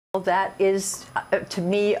That is, to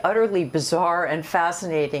me, utterly bizarre and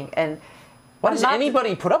fascinating. And why does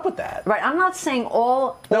anybody put up with that? Right. I'm not saying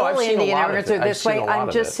all Indian immigrants are this way.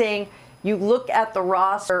 I'm just saying you look at the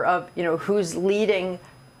roster of, who's leading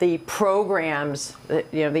the programs,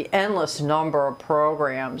 the endless number of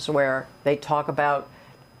programs where they talk about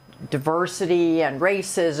diversity and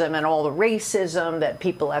racism and all the racism that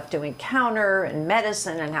people have to encounter in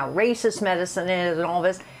medicine and how racist medicine is and all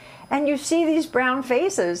this. And you see these brown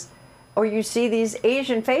faces or you see these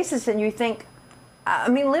Asian faces and you think,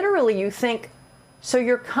 literally you think, so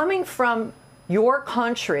you're coming from your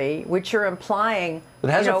country, which you're implying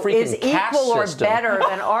is equal or better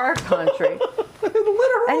than our country.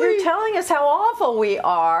 Literally. And you're telling us how awful we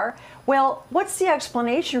are. Well, what's the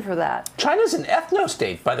explanation for that? China's an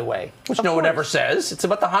ethno-state, by the way, which no one ever says. It's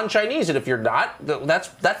about the Han Chinese, and if you're not, that's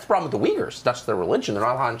the problem with the Uyghurs. That's their religion. They're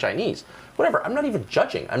not Han Chinese. Whatever. I'm not even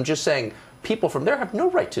judging. I'm just saying people from there have no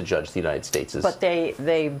right to judge the United States. But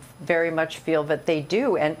they very much feel that they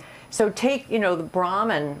do. And so take, the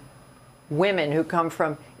Brahmin women who come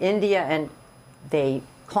from India and they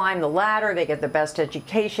climb the ladder, they get the best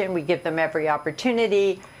education, we give them every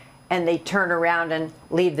opportunity, and they turn around and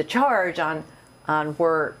lead the charge on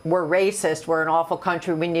we're racist, we're an awful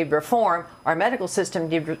country, we need reform, our medical system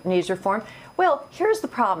needs reform. Well, here's the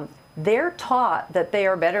problem. They're taught that they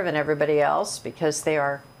are better than everybody else because they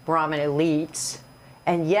are Brahmin elites,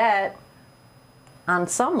 and yet on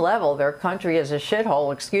some level their country is a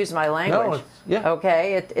shithole, excuse my language.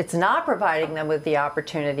 Okay, it's not providing them with the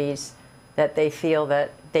opportunities that they feel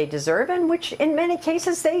that they deserve, and which in many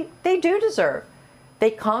cases they do deserve. They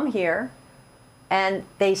come here and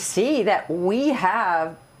they see that we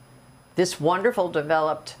have this wonderful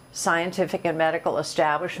developed scientific and medical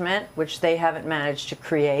establishment, which they haven't managed to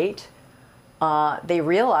create. They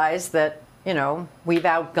realize that, we've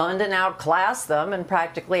outgunned and outclassed them in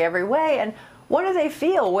practically every way. And what do they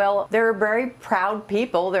feel? Well, they're very proud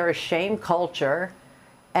people. They're a shame culture.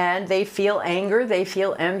 And they feel anger, they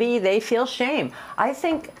feel envy, they feel shame. I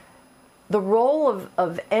think the role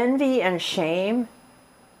of envy and shame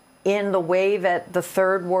in the way that the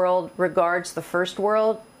third world regards the first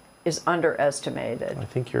world is underestimated. I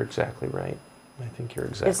think you're exactly right.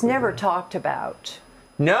 It's never talked about.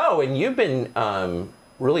 No, and you've been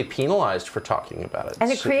really penalized for talking about it. And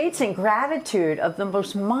it creates ingratitude of the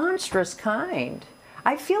most monstrous kind.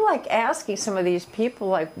 I feel like asking some of these people,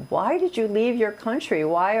 like, why did you leave your country?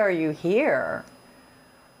 Why are you here?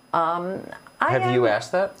 Have you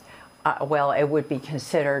asked that? Well, it would be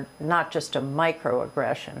considered not just a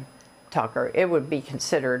microaggression, Tucker. It would be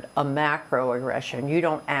considered a macroaggression. You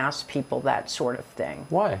don't ask people that sort of thing.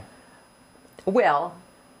 Why? Well,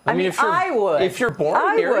 I would. If you're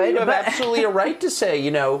born here, you have absolutely a right to say,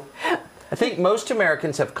 I think most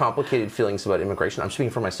Americans have complicated feelings about immigration. I'm speaking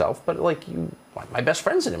for myself, but my best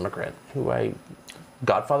friend's an immigrant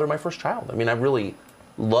godfather of my first child. I really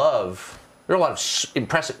love, there are a lot of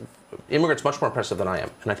impressive immigrants, much more impressive than I am,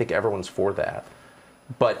 and I think everyone's for that.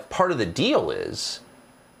 But part of the deal is,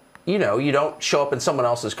 you don't show up in someone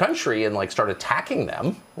else's country and start attacking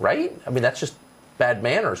them, right? That's just bad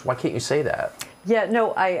manners. Why can't you say that? Yeah,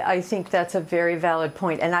 no, I think that's a very valid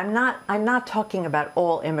point, and I'm not talking about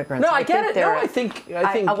all immigrants. No, I get it. No, I think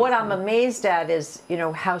what I'm amazed at is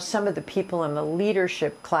how some of the people in the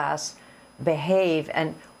leadership class behave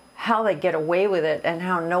and how they get away with it, and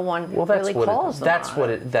how no one really calls them. That's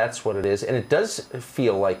what it is, and it does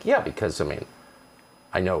feel like because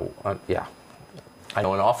I know an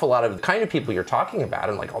awful lot of the kind of people you're talking about,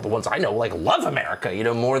 and all the ones I know love America,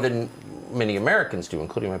 more than many Americans do,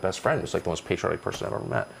 including my best friend, who's the most patriotic person I've ever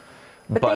met. But